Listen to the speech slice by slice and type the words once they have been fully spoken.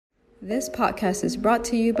This podcast is brought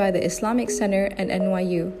to you by the Islamic Center and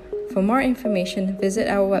NYU. For more information, visit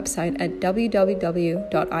our website at www.icnyu.org.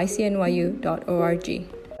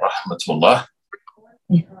 Rahmatullah.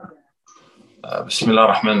 Bismillah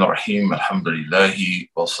ar-Rahman ar-Rahim. Alhamdulillahi.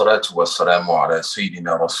 Wa salatu wa salamu ala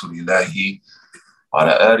Sayyidina Rasulillahi wa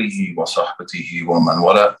ala alihi wa sahbatihi wa man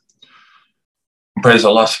wala. Praise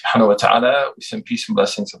Allah subhanahu wa ta'ala. We send peace and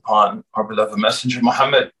blessings upon our beloved Messenger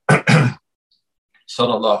Muhammad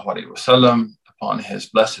sallallahu alayhi wa sallam, upon his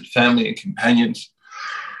blessed family and companions,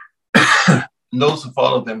 and those who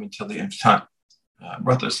follow them until the end of time.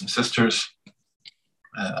 Brothers and sisters,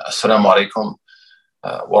 assalamu alaikum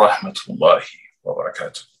wa rahmatullahi wa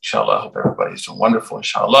barakatuh. Inshallah, I hope everybody is doing wonderful.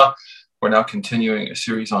 Inshallah, we're now continuing a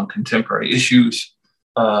series on contemporary issues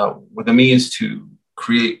with a means to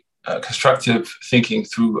create constructive thinking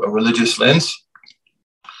through a religious lens,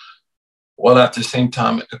 while at the same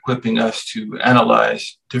time equipping us to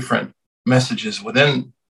analyze different messages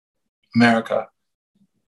within America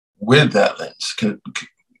with that lens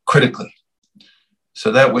critically.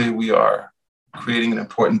 So that way we are creating an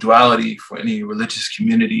important duality for any religious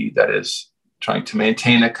community that is trying to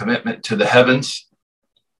maintain a commitment to the heavens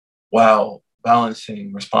while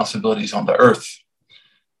balancing responsibilities on the earth.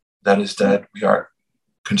 That is, that we are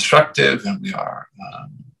constructive and we are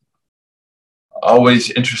always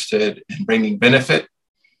interested in bringing benefit.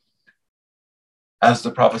 As the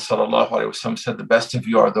Prophet ﷺ said, the best of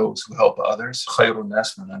you are those who help others. Khayrun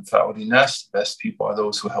nas man anfa'u linnas. The best people are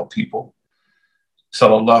those who help people.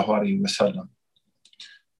 Sallallahu alayhi wa sallam.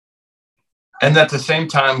 And at the same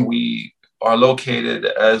time, we are located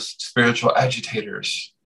as spiritual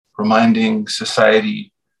agitators, reminding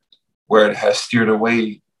society where it has steered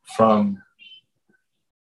away from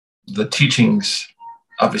the teachings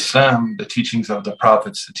of Islam, the teachings of the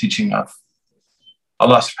prophets, the teaching of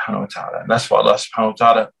Allah subhanahu wa ta'ala. And that's why Allah subhanahu wa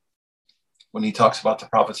ta'ala, when he talks about the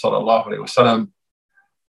Prophet sallallahu alayhi wa sallam,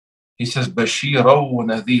 he says, Bashira wa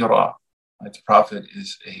nadhira. The Prophet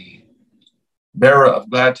is a bearer of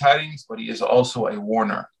glad tidings, but he is also a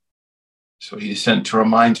warner. So he is sent to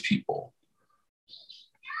remind people.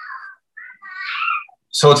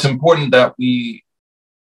 So it's important that we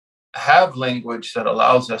have language that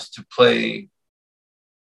allows us to play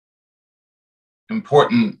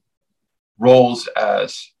important roles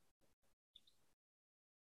as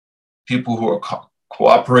people who are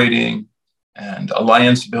cooperating and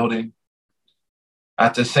alliance building.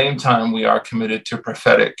 At the same time, we are committed to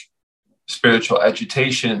prophetic spiritual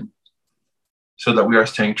agitation so that we are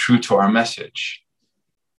staying true to our message.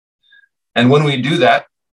 And when we do that,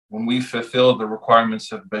 when we fulfill the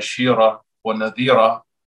requirements of Bashira wa Nadhira,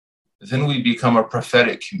 then we become a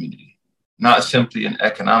prophetic community. Not simply an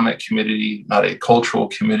economic community, not a cultural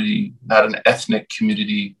community, not an ethnic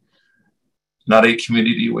community, not a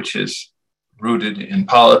community which is rooted in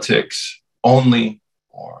politics only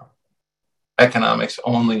or economics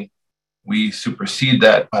only. We supersede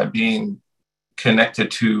that by being connected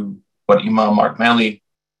to what Imam Mark Manley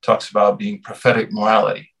talks about being prophetic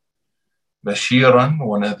morality. Bashiran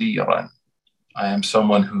wa nadhiran. I am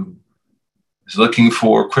someone who is looking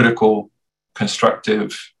for critical,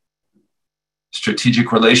 constructive,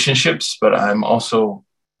 strategic relationships, but I'm also,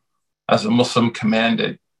 as a Muslim,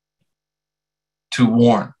 commanded to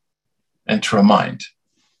warn and to remind.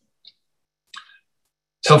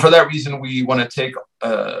 So for that reason, we want to take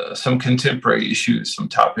some contemporary issues, some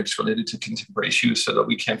topics related to contemporary issues so that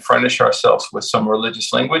we can furnish ourselves with some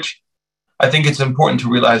religious language. I think it's important to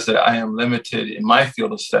realize that I am limited in my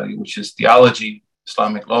field of study, which is theology,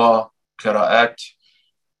 Islamic law, qira'at.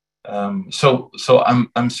 So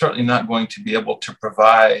I'm certainly not going to be able to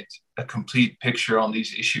provide a complete picture on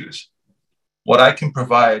these issues. What I can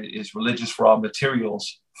provide is religious raw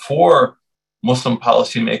materials for Muslim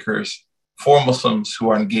policymakers, for Muslims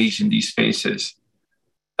who are engaged in these spaces,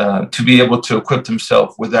 to be able to equip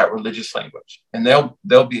themselves with that religious language. And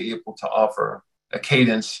they'll be able to offer a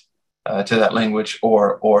cadence to that language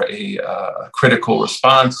or a critical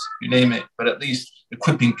response, you name it, but at least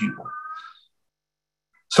equipping people.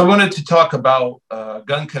 So I wanted to talk about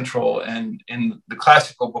gun control, and in the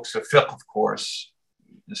classical books of fiqh, of course,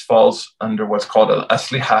 this falls under what's called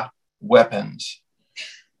al-asliha, weapons.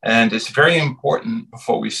 And it's very important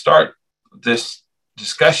before we start this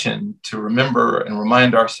discussion to remember and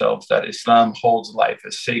remind ourselves that Islam holds life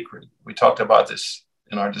as sacred. We talked about this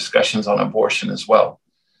in our discussions on abortion as well.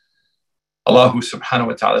 Allah subhanahu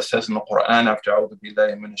wa ta'ala says in the Quran, after A'udhu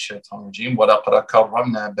billahi minash shaitanir rajeem, وَلَقَدْ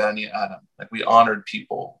كَرَّمْنَا بَنِي آدَمَ. Like we honored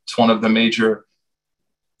people. It's one of the major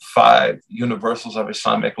 5 universals of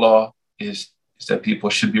Islamic law is that people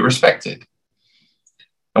should be respected.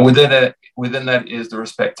 And within that is the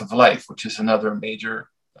respect of life, which is another major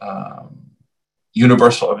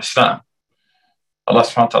universal of Islam. Allah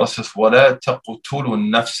subhanahu wa ta'ala says, وَلَا تَقْتُلُوا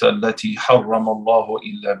النَّفْسَ الَّتِي حَرَّمَ اللَّهُ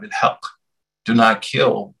إِلَّا بِالْحَقِّ. Do not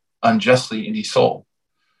kill unjustly any soul.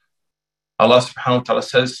 Allah subhanahu wa ta'ala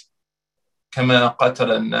says, كَمَا قَتَلَ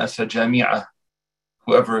النَّاسَ جَمِيعًا.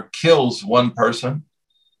 Whoever kills one person,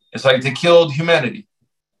 it's like they killed humanity.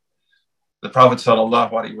 The Prophet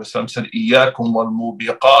sallallahu alaihi wasallam said, إِيَّاكُمْ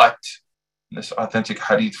وَالْمُوبِقَاتِ. This authentic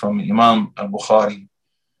hadith from Imam al-Bukhari.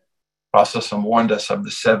 Prophet warned us of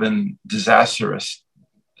the 7 disastrous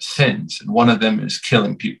sins, and one of them is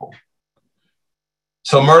killing people.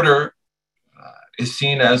 So murder is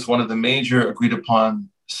seen as one of the major agreed upon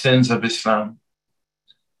sins of Islam.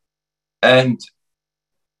 And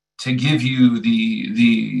to give you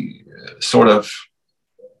the sort of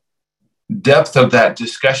depth of that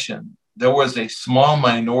discussion, there was a small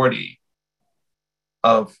minority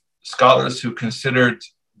of scholars who considered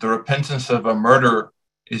the repentance of a murderer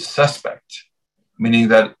is suspect, meaning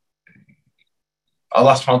that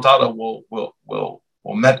Allah subhanahu wa ta'ala will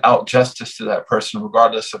met out justice to that person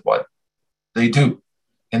regardless of what they do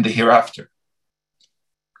in the hereafter.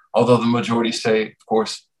 Although the majority say, of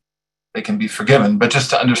course, they can be forgiven, but just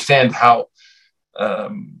to understand how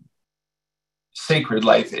sacred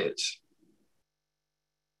life is.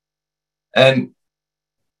 And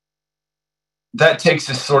that takes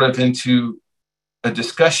us sort of into a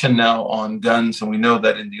discussion now on guns. And we know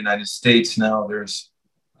that in the United States now there's,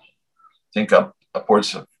 I think,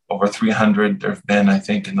 upwards of over 300. There have been, I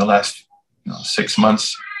think, in the last 6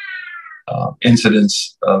 months,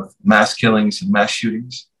 incidents of mass killings and mass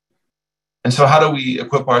shootings. And so how do we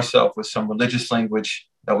equip ourselves with some religious language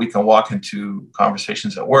that we can walk into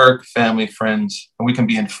conversations at work, family, friends, and we can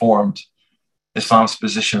be informed? Islam's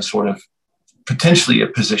position is sort of potentially a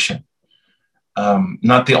position,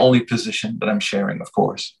 not the only position that I'm sharing, of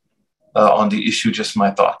course, on the issue, just my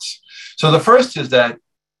thoughts. So the first is that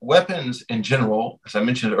weapons in general, as I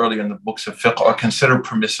mentioned earlier in the books of fiqh, are considered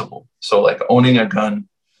permissible. So like owning a gun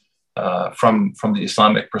from the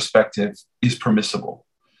Islamic perspective is permissible.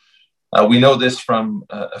 We know this from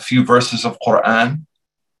a few verses of Quran,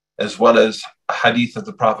 as well as a hadith of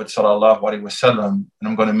the Prophet sallallahu alaihi wasallam. And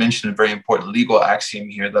I'm going to mention a very important legal axiom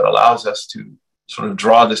here that allows us to sort of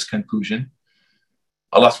draw this conclusion.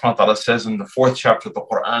 Allah subhanahu wa ta'ala says in the 4th chapter of the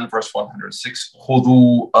Quran, verse 106,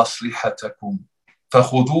 خُذُوا أَصْلِحَتَكُمْ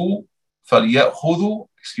فَلْيَأْخُذُوا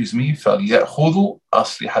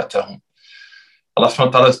أَصْلِحَتَهُم. Allah subhanahu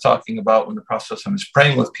wa ta'ala is talking about when the Prophet is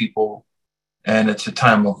praying with people and it's a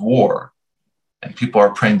time of war and people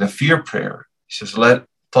are praying the fear prayer. He says, let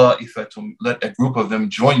a group of them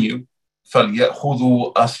join you,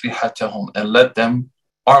 فَلْيَأْخُذُوا أَصْلِحَتَهُم, and let them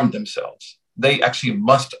arm themselves. They actually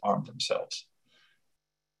must arm themselves.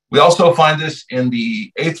 We also find this in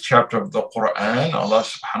the 8th chapter of the Quran. Allah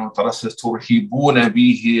subhanahu wa ta'ala says, تُرْهِبُونَ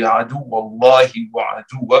بِهِ عَدُوَّ اللَّهِ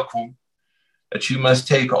وَعَدُوَّكُمْ, that you must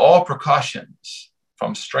take all precautions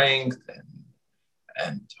from strength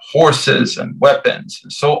and horses and weapons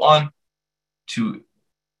and so on to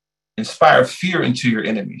inspire fear into your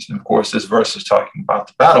enemies. And of course, this verse is talking about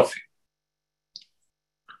the battlefield.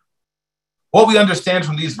 What we understand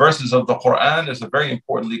from these verses of the Quran is a very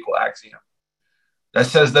important legal axiom that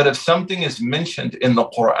says that if something is mentioned in the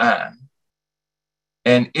Quran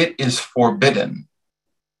and it is forbidden,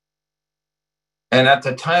 and at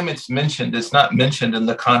the time it's mentioned, it's not mentioned in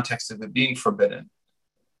the context of it being forbidden,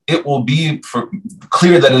 it will be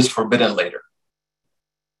clear that it's forbidden later,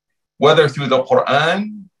 whether through the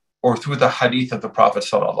Quran or through the hadith of the Prophet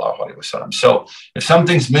sallallahu alaihi wasallam. So if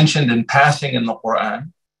something's mentioned in passing in the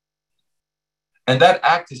Quran, and that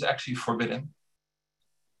act is actually forbidden,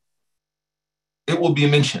 it will be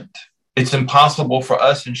mentioned. It's impossible for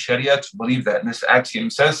us in Sharia to believe that. And this axiom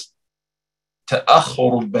says,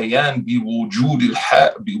 تأخر البيان بوجود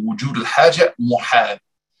الحاجة محال,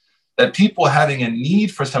 that people having a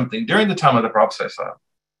need for something during the time of the Prophet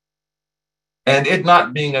and it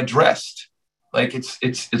not being addressed, like it's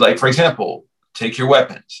like, for example, take your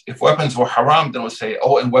weapons. If weapons were haram, then we'll say,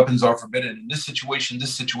 oh, and weapons are forbidden in this situation,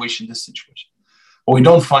 this situation, this situation. But we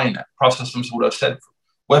don't find that. Prophet would have said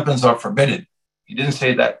weapons are forbidden. He didn't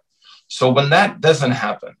say that. So when that doesn't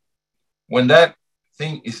happen, when that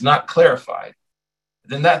thing is not clarified,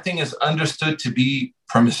 then that thing is understood to be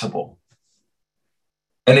permissible.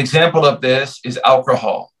 An example of this is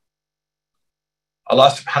alcohol.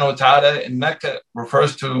 Allah subhanahu wa ta'ala in Mecca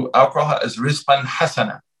refers to alcohol as rizqan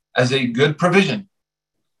hasana, as a good provision.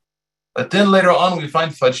 But then later on we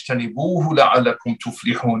find فَاجْتَنِبُوهُ لَعَلَّكُمْ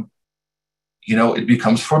تُفْلِحُونَ. It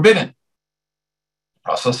becomes forbidden.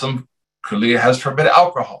 Prophet Clearly, it has forbidden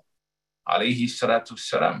alcohol. Alayhi salatu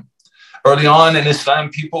salam. Early on in Islam,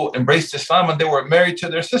 people embraced Islam when they were married to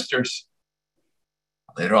their sisters.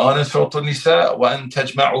 Later on in Surah An-Nisa, وَأَن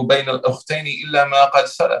تَجْمَعُوا بَيْنَ الْأُخْتَيْنِ إِلَّا مَا قَدْ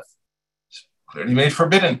سَلَفَ. Clearly made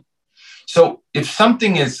forbidden. So if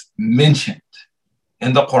something is mentioned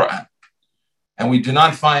in the Quran and we do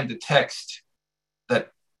not find the text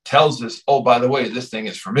that tells us, oh, by the way, this thing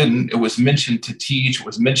is forbidden, it was mentioned to teach, it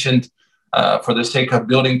was mentioned for the sake of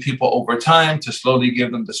building people over time, to slowly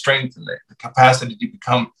give them the strength and the capacity to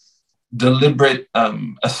become deliberate,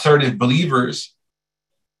 assertive believers,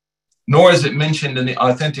 nor is it mentioned in the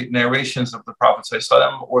authentic narrations of the Prophet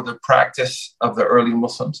ﷺ or the practice of the early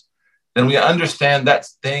Muslims, then we understand that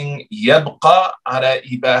thing يَبْقَى عَلَى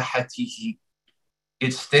إِبَاحَتِهِ.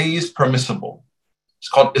 It stays permissible. It's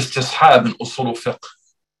called istishab in usul al-fiqh.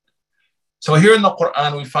 So here in the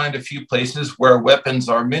Quran, we find a few places where weapons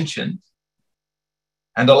are mentioned,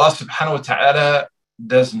 and Allah subhanahu wa ta'ala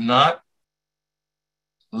does not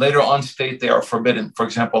later on state they are forbidden. For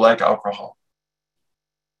example, like alcohol,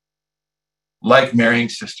 like marrying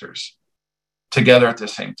sisters together at the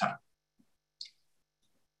same time.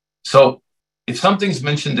 So if something's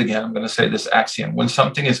mentioned, again, I'm going to say this axiom: when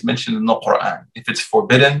something is mentioned in the Quran, if it's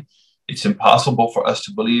forbidden, it's impossible for us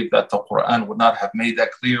to believe that the Quran would not have made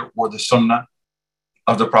that clear, or the Sunnah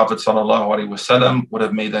of the Prophet ﷺ would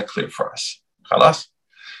have made that clear for us. Khalas?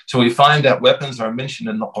 So we find that weapons are mentioned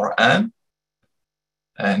in the Quran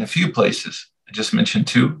in a few places. I just mentioned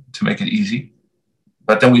two to make it easy.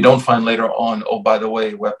 But then we don't find later on, oh, by the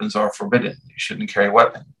way, weapons are forbidden. You shouldn't carry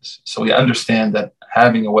weapons. So we understand that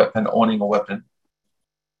having a weapon, owning a weapon,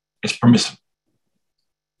 is permissible.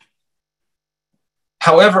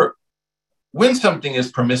 However, when something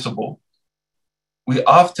is permissible, we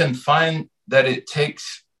often find that it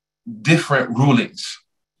takes different rulings.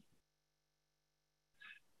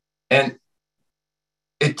 And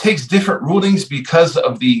it takes different rulings because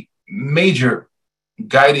of the major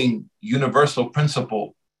guiding universal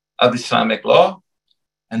principle of Islamic law,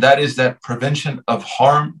 and that is that prevention of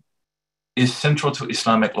harm is central to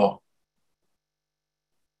Islamic law.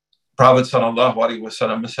 Prophet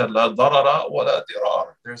ﷺ said, "La darara wa la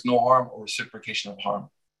dirar." There's no harm or reciprocation of harm.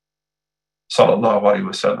 Sallallahu alaihi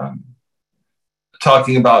wasallam.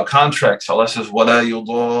 Talking about contracts, Allah says, وَلَا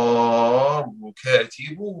يُضَارُ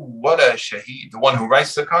كَاتِبُ وَلَا شَهِيدٌ. The one who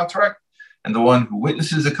writes the contract and the one who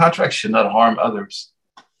witnesses the contract should not harm others.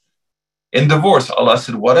 In divorce, Allah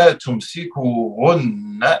said, وَلَا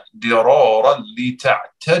تُمْسِكُهُنَّ دِرَارًا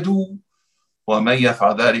لِتَعْتَدُوا وَمَنْ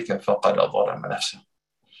يَفْعَلْ ذَلِكَ فَقَدْ ظَلَمَ نَفْسَهُ.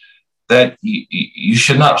 That you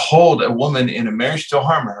should not hold a woman in a marriage to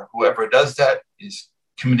harm her. Whoever does that is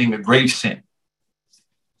committing a grave sin.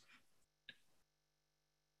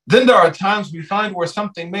 Then there are times we find where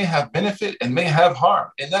something may have benefit and may have harm.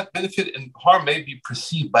 And that benefit and harm may be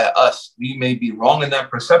perceived by us. We may be wrong in that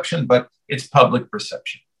perception, but it's public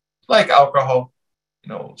perception. Like alcohol.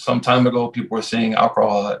 Some time ago, people were saying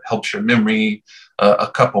alcohol helps your memory. A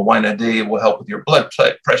cup of wine a day will help with your blood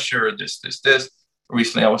pressure, this.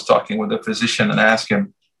 Recently, I was talking with a physician and I asked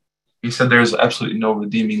him, he said there's absolutely no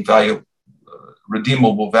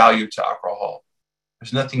redeemable value to alcohol.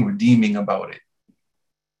 There's nothing redeeming about it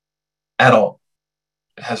at all.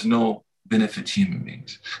 It has no benefit to human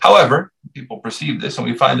beings. However, people perceive this, and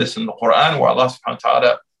we find this in the Quran where Allah subhanahu wa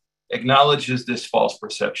ta'ala acknowledges this false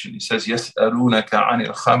perception. He says, يَسْأَلُونَكَ عَنِ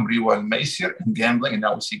الْخَمْرِ وَالْمَيْسِرِ, and gambling, and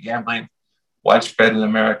now we see gambling widespread in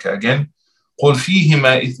America again. قُلْ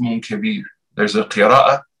فِيهِمَا إِثْمٌ كَبِيرٌ. There's a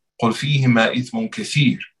qira'ah, قُلْ فِيهِمَا إِثْمٌ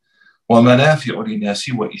كَثِيرٌ وَمَنَافِعُ لِلنَّاسِ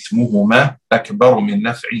وَإِثْمُهُمَا أَكْبَرُ مِنْ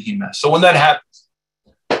نَفْعِهِمَا. So when that happens,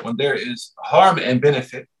 when there is harm and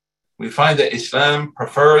benefit, we find that Islam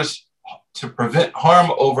prefers to prevent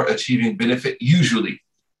harm over achieving benefit usually.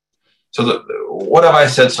 So what have I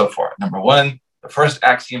said so far? Number one, the first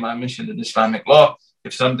axiom I mentioned in Islamic law,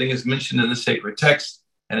 if something is mentioned in the sacred text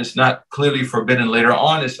and it's not clearly forbidden later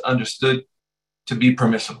on, it's understood to be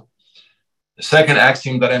permissible. The second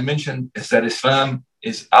axiom that I mentioned is that Islam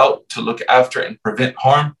is out to look after and prevent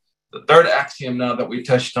harm. The third axiom now that we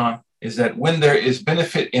touched on is that when there is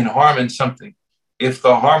benefit in harm in something, if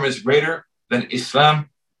the harm is greater, then Islam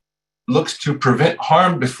looks to prevent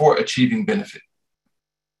harm before achieving benefit.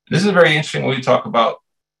 This is very interesting when we talk about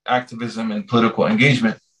activism and political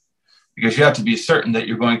engagement, because you have to be certain that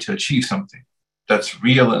you're going to achieve something that's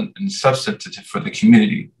real and substantive for the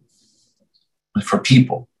community and for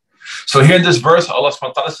people. So here in this verse, Allah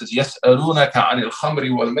subhanahu wa ta'ala says, يَسْأَلُونَكَ عَنِ الْخَمْرِ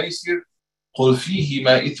وَالْمَيْسِرِ قُلْ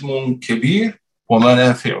فِيهِمَا إِثْمٌ كَبِيرٌ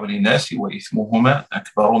وَمَنَافِعُ لِلنَّاسِ وَإِثْمُهُمَا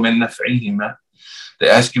أَكْبَرُ مِنْ نَفْعِهِمَا. They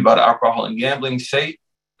ask you about alcohol and gambling. Say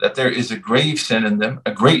that there is a grave sin in them,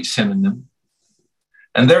 a great sin in them,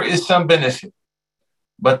 and there is some benefit,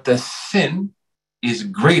 but the sin is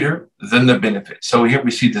greater than the benefit. So here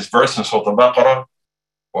we see this verse in Surah Al-Baqarah,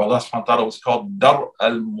 where Allah subhanahu wa ta'ala was called Dar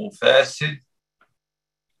al-Mufasid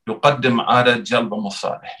yuqaddim ala jalb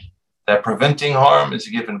masalih. That preventing harm is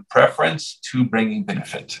given preference to bringing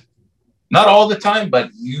benefit. Not all the time, but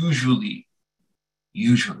usually.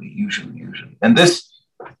 And this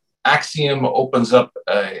axiom opens up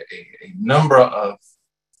a number of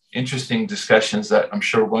interesting discussions that I'm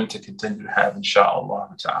sure we're going to continue to have,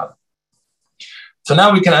 inshallah ta'ala. So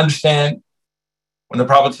now we can understand when the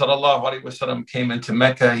Prophet ﷺ came into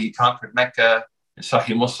Mecca, he conquered Mecca in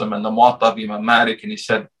Sahih Muslim and the Muwatta of Imam Malik, and he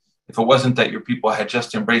said, if it wasn't that your people had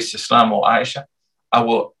just embraced Islam, O Aisha, I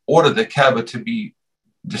will order the Kaaba to be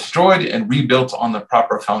destroyed and rebuilt on the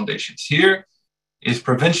proper foundations. Here is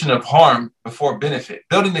prevention of harm before benefit.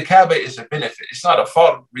 Building the Kaaba is a benefit. It's not a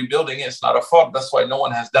fault. Rebuilding it, it's not a fault. That's why no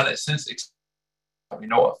one has done it since we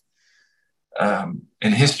know of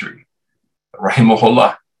in history.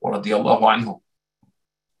 Rahimahullah wa radiyallahu anhu.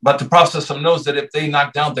 But the Prophet knows that if they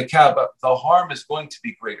knock down the Kaaba, the harm is going to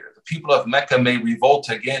be greater. The people of Mecca may revolt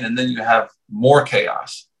again, and then you have more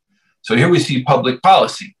chaos. So here we see public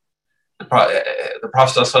policy. The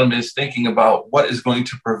Prophet is thinking about what is going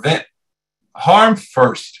to prevent harm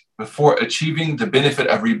first before achieving the benefit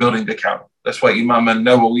of rebuilding the Kaaba. That's why Imam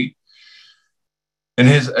al-Nawawi, in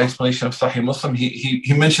his explanation of Sahih Muslim,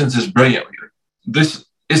 he mentions this brilliantly. This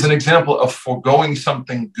is an example of foregoing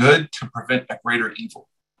something good to prevent a greater evil.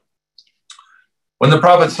 When the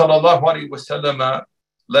Prophet ﷺ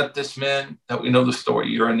let this man, that we know the story,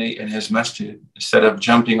 urinate in his masjid, instead of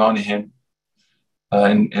jumping on him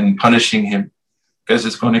and punishing him, because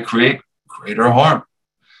it's going to create greater harm.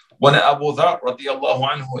 When Abu Dharr radiallahu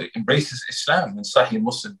anhu embraces Islam in Sahih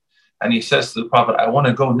Muslim, and he says to the Prophet, I want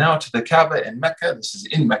to go now to the Kaaba in Mecca, this is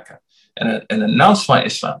in Mecca, and announce my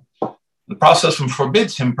Islam. The Prophet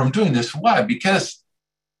forbids him from doing this. Why? Because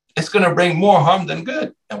it's going to bring more harm than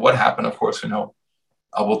good. And what happened, of course, we know.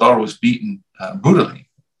 Abu Dharr was beaten brutally.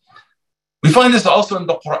 We find this also in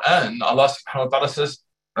the Quran. Allah subhanahu wa ta'ala says,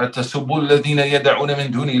 تَسُبُّوا الَّذِينَ يَدَعُونَ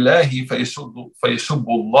مِن دُونِ اللَّهِ فَيَسُبُّوا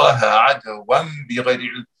اللَّهَ عَدْوًا بِغَيْرِ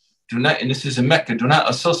عِلْمٍ. Do not, and this is in Mecca, do not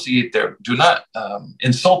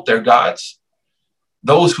insult their gods.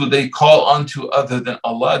 Those who they call unto other than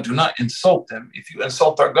Allah, do not insult them. If you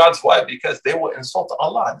insult our gods, why? Because they will insult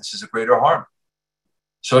Allah. This is a greater harm.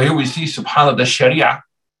 So here we see, subhanAllah, the Sharia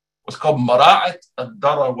was called Mara'at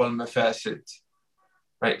ad-Darar wal-Mafasid,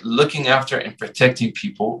 right? Looking after and protecting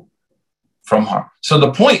people from harm. So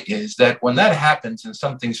the point is that when that happens and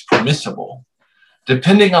something's permissible,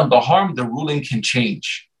 depending on the harm, the ruling can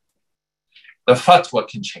change. The fatwa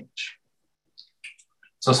can change.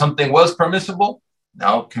 So something was permissible,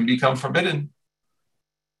 now can become forbidden.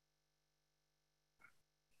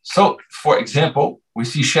 So, for example, we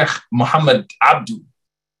see Sheikh Muhammad Abdu.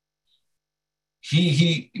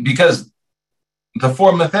 Because the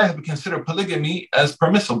four madhahib consider polygamy as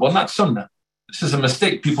permissible, not sunnah. This is a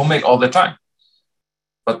mistake people make all the time.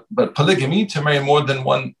 But polygamy, to marry more than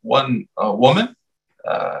one woman,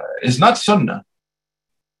 is not sunnah.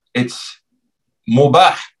 It's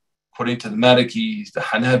mubah, according to the Malikis, the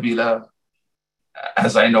Hanabila,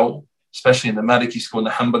 as I know, especially in the Maliki school and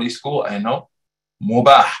the Hanbali school, I know,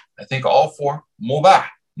 mubah. I think all four, mubah,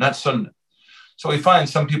 not sunnah. So we find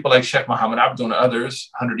some people like Sheikh Muhammad Abdu and others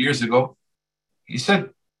 100 years ago, he said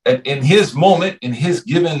that in his moment, in his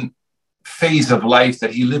given phase of life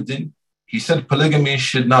that he lived in, he said polygamy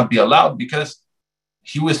should not be allowed because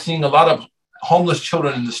he was seeing a lot of homeless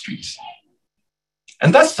children in the streets.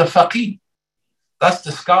 And that's the faqih. That's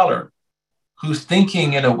the scholar who's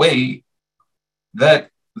thinking in a way that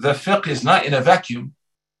the fiqh is not in a vacuum.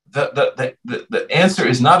 The answer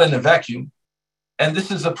is not in a vacuum. And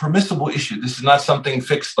this is a permissible issue. This is not something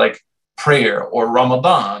fixed like prayer or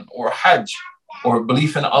Ramadan or Hajj or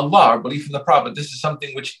belief in Allah or belief in the Prophet. This is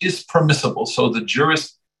something which is permissible. So the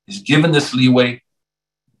jurist is given this leeway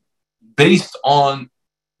based on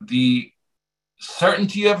the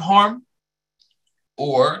certainty of harm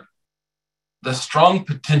or the strong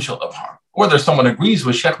potential of harm. Whether someone agrees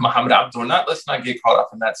with Sheikh Muhammad Abdu or not, let's not get caught up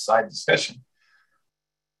in that side discussion.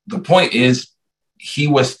 The point is, he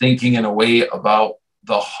was thinking in a way about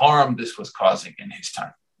the harm this was causing in his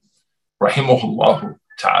time. Rahimahullahu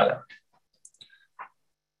ta'ala.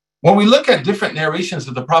 When we look at different narrations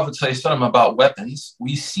of the Prophet ﷺ about weapons,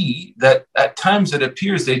 we see that at times it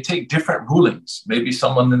appears they take different rulings. Maybe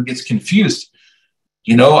someone then gets confused.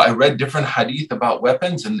 You know, I read different hadith about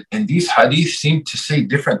weapons, and these hadith seem to say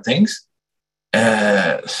different things.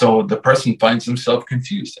 So the person finds himself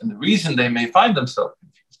confused. And the reason they may find themselves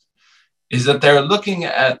confused is that they're looking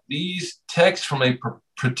at these texts from a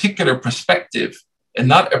particular perspective and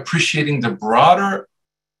not appreciating the broader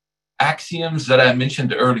axioms that I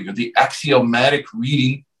mentioned earlier, the axiomatic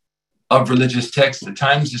reading of religious texts at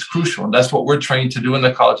times is crucial. And that's what we're trained to do in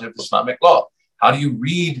the College of Islamic Law. How do you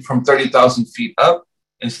read from 30,000 feet up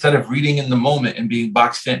instead of reading in the moment and being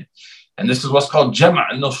boxed in? And this is what's called Jama'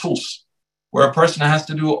 al-Nusus, where a person has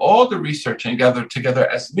to do all the research and gather together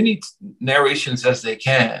as many narrations as they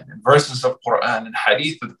can, and verses of Quran and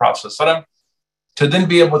Hadith of the Prophet ﷺ, to then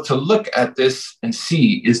be able to look at this and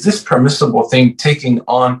see, is this permissible thing taking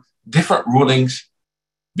on different rulings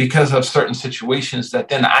because of certain situations that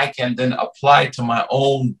then I can then apply to my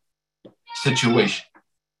own situation.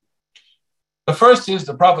 The first is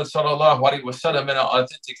the Prophet ﷺ in an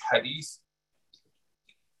authentic hadith.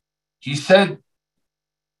 He said,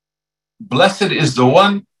 blessed is the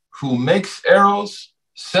one who makes arrows,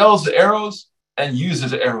 sells arrows, and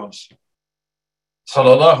uses arrows.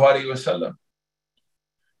 Sallallahu Alaihi Wasallam.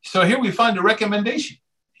 So here we find a recommendation.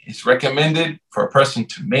 It's recommended for a person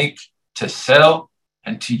to make, to sell,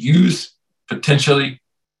 and to use potentially.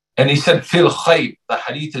 And he said, fil khayr. The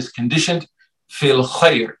hadith is conditioned, fil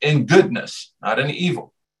khayr, in goodness, not in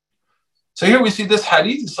evil. So here we see this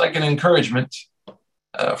hadith is like an encouragement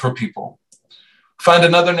for people. Find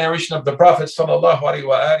another narration of the Prophet sallallahu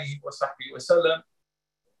alaihi wasallam,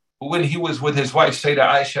 when he was with his wife Sayyidah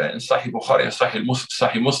Aisha in Sahih Bukhari and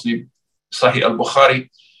Sahih Muslim, Sahih al-Bukhari,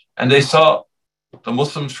 and they saw the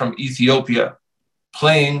Muslims from Ethiopia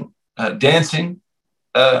playing, dancing,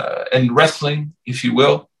 and wrestling, if you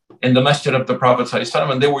will, in the masjid of the Prophet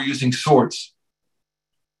ﷺ, and they were using swords.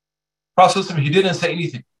 Prophet ﷺ, he didn't say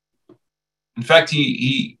anything. In fact,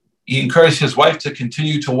 he encouraged his wife to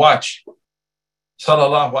continue to watch.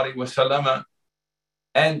 Sallallahu Alaihi Wasallam.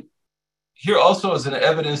 And here also is an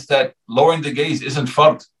evidence that lowering the gaze isn't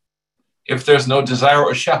fard if there's no desire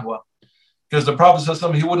or shahwa. Because the Prophet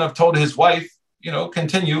ﷺ, he wouldn't have told his wife,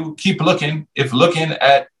 continue, keep looking, if looking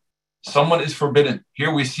at someone is forbidden.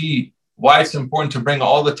 Here we see why it's important to bring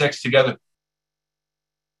all the texts together.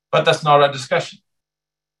 But that's not our discussion.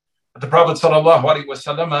 But the Prophet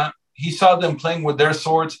ﷺ, he saw them playing with their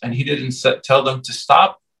swords and he didn't tell them to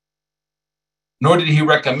stop, nor did he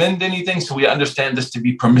recommend anything. So we understand this to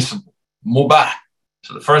be permissible, mubah.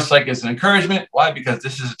 So the first is an encouragement. Why? Because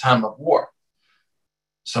this is a time of war.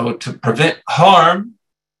 So to prevent harm,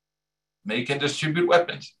 make and distribute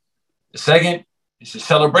weapons. The second is a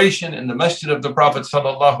celebration in the masjid of the Prophet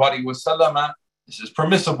sallallahu alaihi wasallam. This is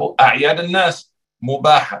permissible. A'yad al-nas,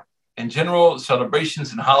 mubaha. In general,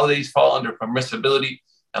 celebrations and holidays fall under permissibility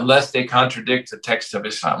unless they contradict the text of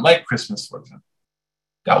Islam, like Christmas, for example.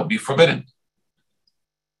 That would be forbidden.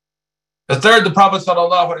 The third, the Prophet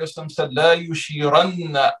sallallahu alaihi wasallam said, "La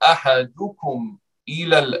yushiranna ahadukum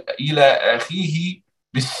ila akhihi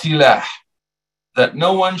bis-silah." That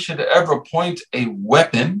no one should ever point a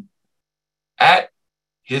weapon at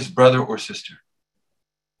his brother or sister.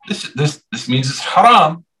 This means it's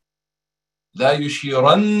haram. La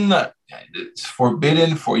yushiranna. It's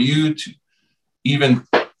forbidden for you to even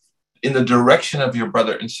in the direction of your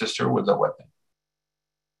brother and sister with a weapon.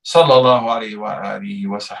 Sallallahu alayhi wa alihi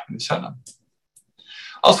wa sahbihi wasallam.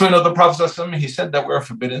 Also, we know the Prophet, he said that we're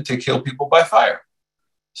forbidden to kill people by fire.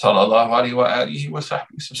 Sallallahu alayhi wa alihi wa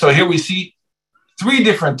sahbihi wasallam. So here we see three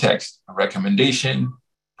different texts: a recommendation,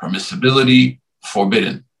 permissibility,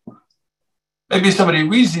 forbidden. Maybe somebody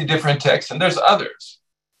reads the different texts and there's others.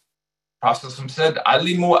 Prophet said,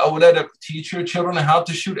 "Alimu awladakum, teach your children how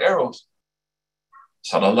to shoot arrows."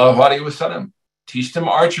 Sallallahu alayhi wa sallam. Teach them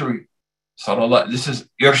archery. This is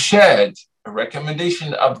irshad, a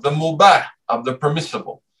recommendation of the mubah, of the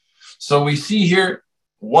permissible. So we see here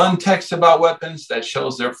one text about weapons that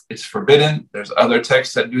shows it's forbidden. There's other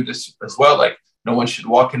texts that do this as well, like no one should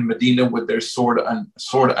walk in Medina with their sword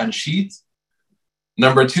unsheathed.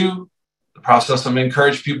 Number two, the Prophet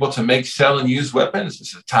encouraged people to make, sell, and use weapons.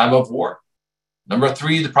 This is a time of war. Number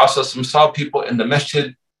three, the Prophet saw people in the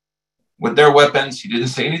masjid with their weapons. He didn't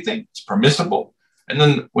say anything. It's permissible. And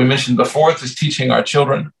then we mentioned the fourth is teaching our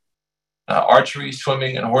children archery,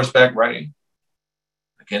 swimming, and horseback riding.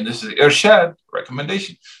 Again, this is irshad,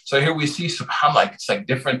 recommendation. So here we see, subhanAllah, it's like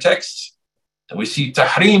different texts. And we see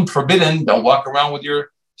tahrim, forbidden. Don't walk around with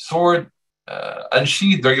your sword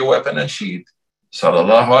unsheathed or your weapon unsheathed.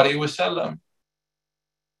 Sallallahu alayhi wa sallam.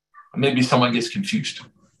 Maybe someone gets confused.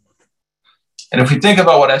 And if we think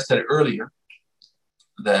about what I said earlier,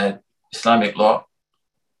 that Islamic law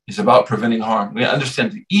is about preventing harm, we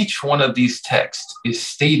understand that each one of these texts is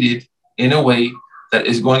stated in a way that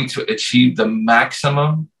is going to achieve the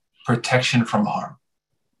maximum protection from harm.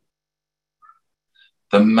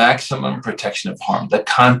 The maximum protection of harm, the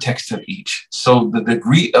context of each. So the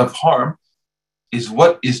degree of harm is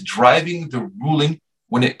what is driving the ruling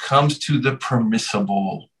when it comes to the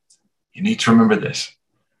permissible. You need to remember this,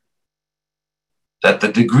 that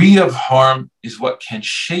the degree of harm is what can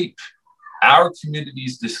shape our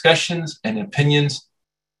community's discussions and opinions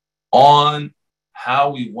on how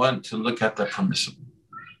we want to look at the permissible.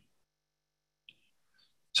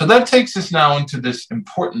 So that takes us now into this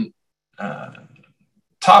important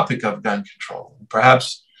topic of gun control.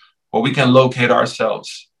 Perhaps where we can locate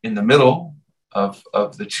ourselves in the middle of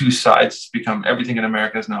the two sides. Become everything in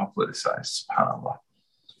America is now politicized, subhanAllah.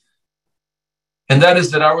 And that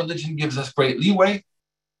is that our religion gives us great leeway,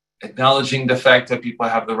 acknowledging the fact that people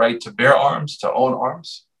have the right to bear arms, to own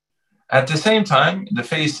arms. At the same time, in the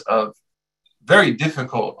face of very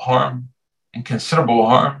difficult harm and considerable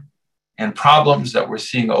harm and problems that we're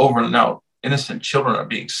seeing over and now, innocent children are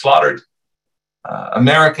being slaughtered.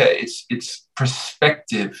 America, its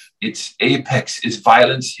perspective, its apex is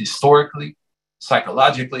violence historically,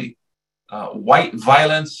 psychologically. White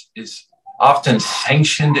violence is often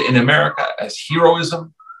sanctioned in America as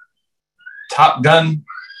heroism. Top Gun.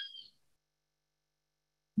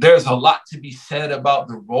 There's a lot to be said about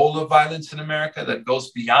the role of violence in America that goes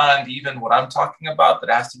beyond even what I'm talking about, that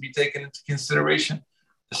has to be taken into consideration,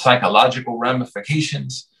 the psychological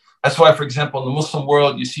ramifications. That's why, for example, in the Muslim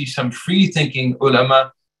world, you see some free-thinking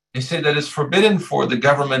ulama. They say that it's forbidden for the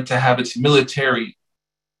government to have its military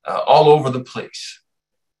all over the place,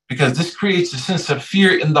 because this creates a sense of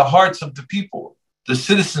fear in the hearts of the people, the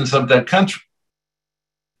citizens of that country.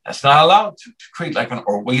 That's not allowed to create like an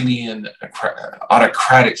Orwellian,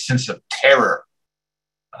 autocratic sense of terror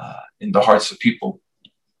in the hearts of people.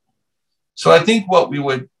 So I think what we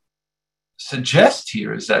would suggest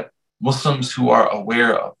here is that Muslims who are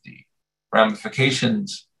aware of the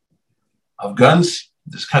ramifications of guns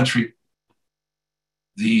in this country,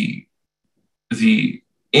 the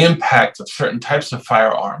impact of certain types of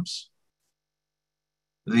firearms,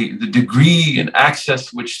 the degree and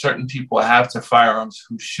access which certain people have to firearms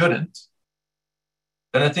who shouldn't,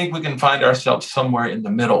 then I think we can find ourselves somewhere in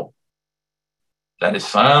the middle. That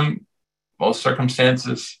Islam, most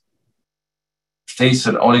circumstances, states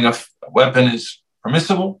that owning a weapon is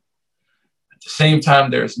permissible. At the same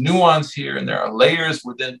time, there's nuance here, and there are layers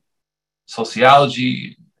within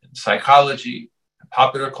sociology and psychology and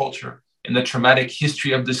popular culture in the traumatic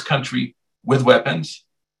history of this country with weapons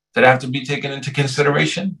that have to be taken into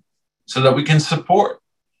consideration so that we can support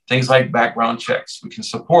things like background checks. We can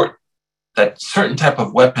support that certain type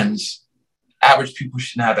of weapons average people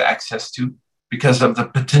shouldn't have access to because of the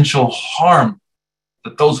potential harm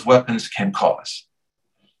that those weapons can cause.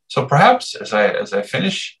 So perhaps as I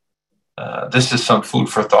finish, this is some food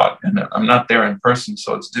for thought, and I'm not there in person,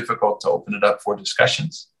 so it's difficult to open it up for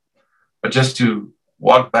discussions. But just to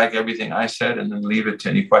walk back everything I said and then leave it to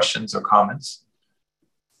any questions or comments.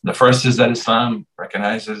 The first is that Islam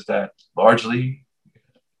recognizes that largely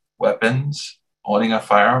weapons, owning a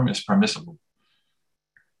firearm is permissible.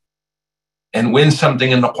 And when something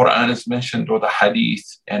in the Quran is mentioned or the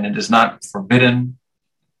Hadith and it is not forbidden,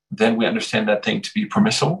 then we understand that thing to be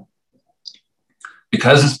permissible.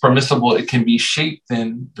 Because it's permissible, it can be shaped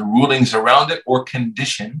in the rulings around it or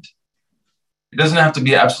conditioned. It doesn't have to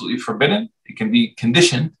be absolutely forbidden. It can be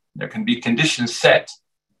conditioned. There can be conditions set.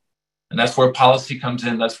 And that's where policy comes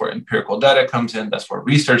in. That's where empirical data comes in. That's where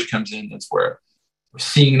research comes in. That's where we're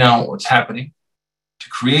seeing now what's happening to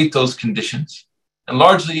create those conditions. And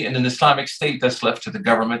largely in an Islamic state, that's left to the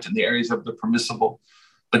government. In the areas of the permissible,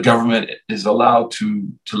 the government is allowed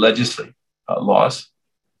to legislate laws.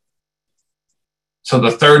 So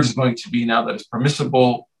the third is going to be now that it's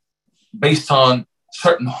permissible based on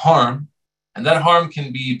certain harm, and that harm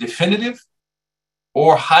can be definitive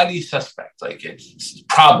or highly suspect, like it's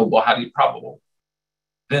probable, highly probable.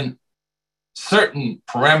 Then certain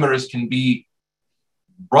parameters can be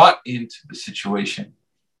brought into the situation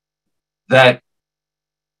that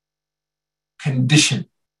condition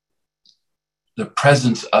the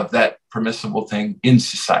presence of that permissible thing in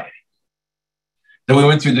society. Then we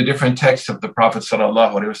went through the different texts of the Prophet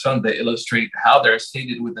ﷺ that illustrate how they're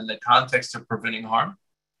stated within the context of preventing harm.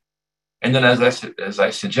 And then as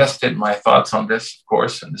I suggested, my thoughts on this, of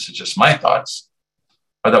course, and this is just my thoughts,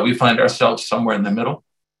 are that we find ourselves somewhere in the middle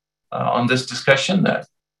on this discussion, that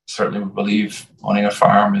certainly we believe owning a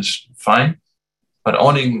firearm is fine, but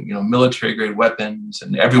owning military-grade weapons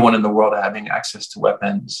and everyone in the world having access to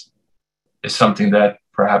weapons is something that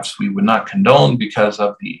perhaps we would not condone because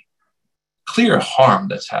of the clear harm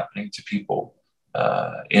that's happening to people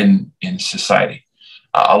in society.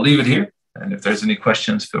 I'll leave it here. And if there's any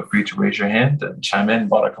questions, feel free to raise your hand and chime in.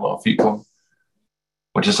 Barakallahu feekum.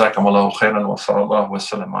 وجزاكم الله خيرا وصلى الله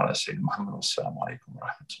وسلم على سيدنا محمد والسلام عليكم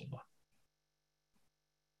ورحمة الله.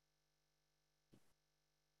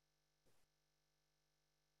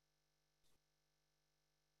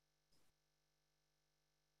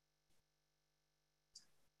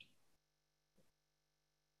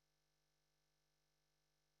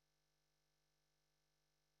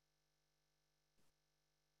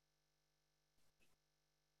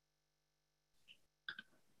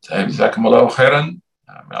 جزاكم الله خيرا.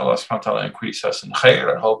 May Allah subhanahu wa ta'ala increase us in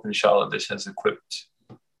khair. I hope, inshallah, this has equipped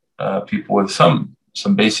people with some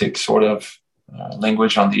basic sort of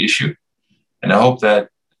language on the issue. And I hope that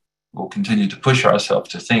we'll continue to push ourselves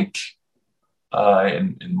to think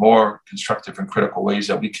in more constructive and critical ways,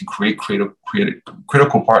 that we can create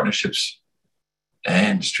critical partnerships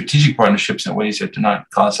and strategic partnerships in ways that do not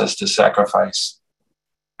cause us to sacrifice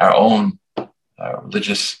our own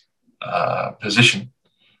religious position.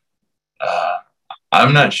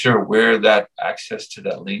 I'm not sure where that access to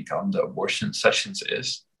that link on the abortion sessions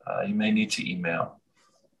is. You may need to email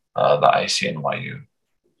the ICNYU.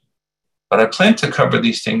 But I plan to cover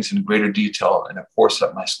these things in greater detail in a course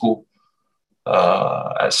at my school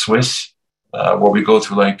at Swiss, where we go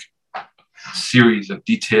through like a series of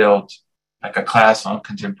detailed, like a class on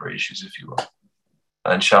contemporary issues, if you will.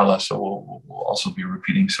 Inshallah, so we'll also be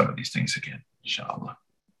repeating some of these things again, inshallah.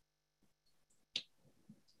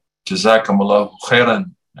 Jazakumullahu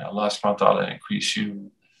khairan. May Allah subhanahu wa ta'ala increase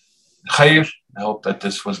you khair. I hope that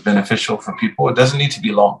this was beneficial for people. It doesn't need to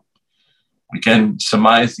be long. We can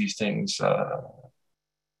surmise these things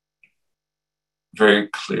very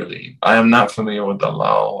clearly. I am not familiar with the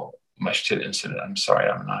Lal Masjid incident. I'm sorry,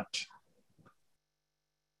 I'm not.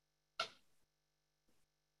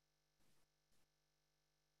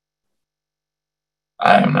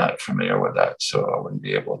 I am not familiar with that, so I wouldn't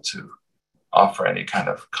be able to offer any kind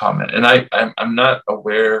of comment. And I'm not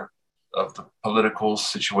aware of the political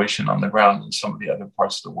situation on the ground in some of the other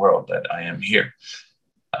parts of the world that I am here.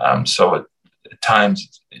 So at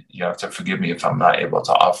times, you have to forgive me if I'm not able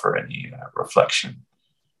to offer any reflection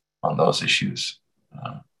on those issues.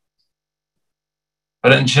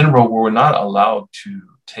 But in general, we're not allowed to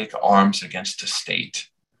take arms against the state.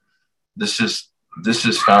 This is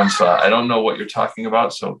found, so I don't know what you're talking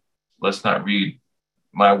about, so let's not read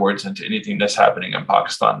my words into anything that's happening in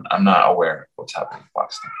Pakistan. I'm not aware of what's happening in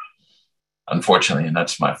Pakistan, unfortunately, and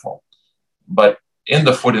that's my fault. But in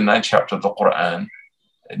the 49th chapter of the Quran,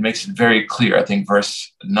 it makes it very clear, I think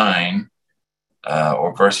verse 9,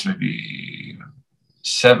 or verse maybe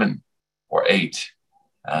 7 or 8,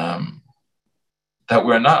 that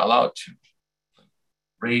we're not allowed to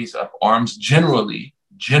raise up arms generally.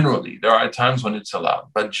 There are times when it's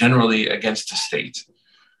allowed, but generally against the state.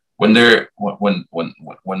 When there's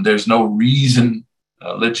no reason,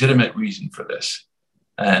 legitimate reason for this,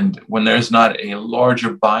 and when there's not a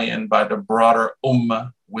larger buy-in by the broader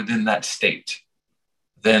ummah within that state,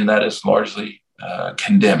 then that is largely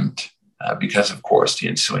condemned because, of course, the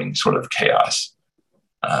ensuing sort of chaos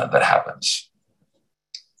that happens.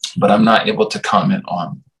 But I'm not able to comment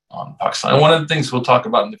on Pakistan. And one of the things we'll talk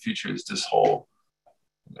about in the future is this whole,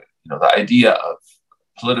 the idea of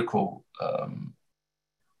political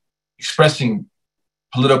expressing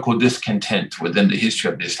political discontent within the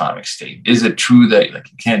history of the Islamic State. Is it true that you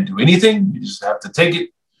can't do anything? You just have to take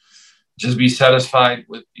it, just be satisfied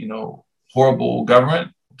with horrible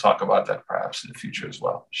government? We'll talk about that perhaps in the future as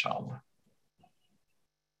well, inshallah.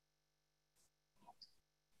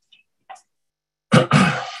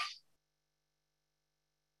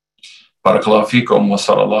 Barakallahu feekum wa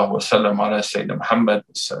sallallahu wa sallam ala Sayyidina Muhammad.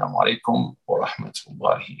 Assalamu alaikum wa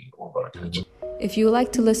rahmatullahi wa barakatuh. If you would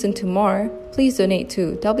like to listen to more, please donate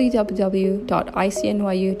to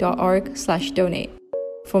www.icnyu.org/donate.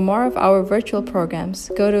 For more of our virtual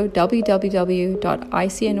programs, go to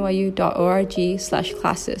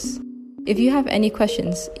www.icnyu.org/classes. If you have any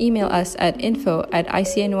questions, email us at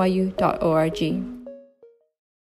info@icnyu.org.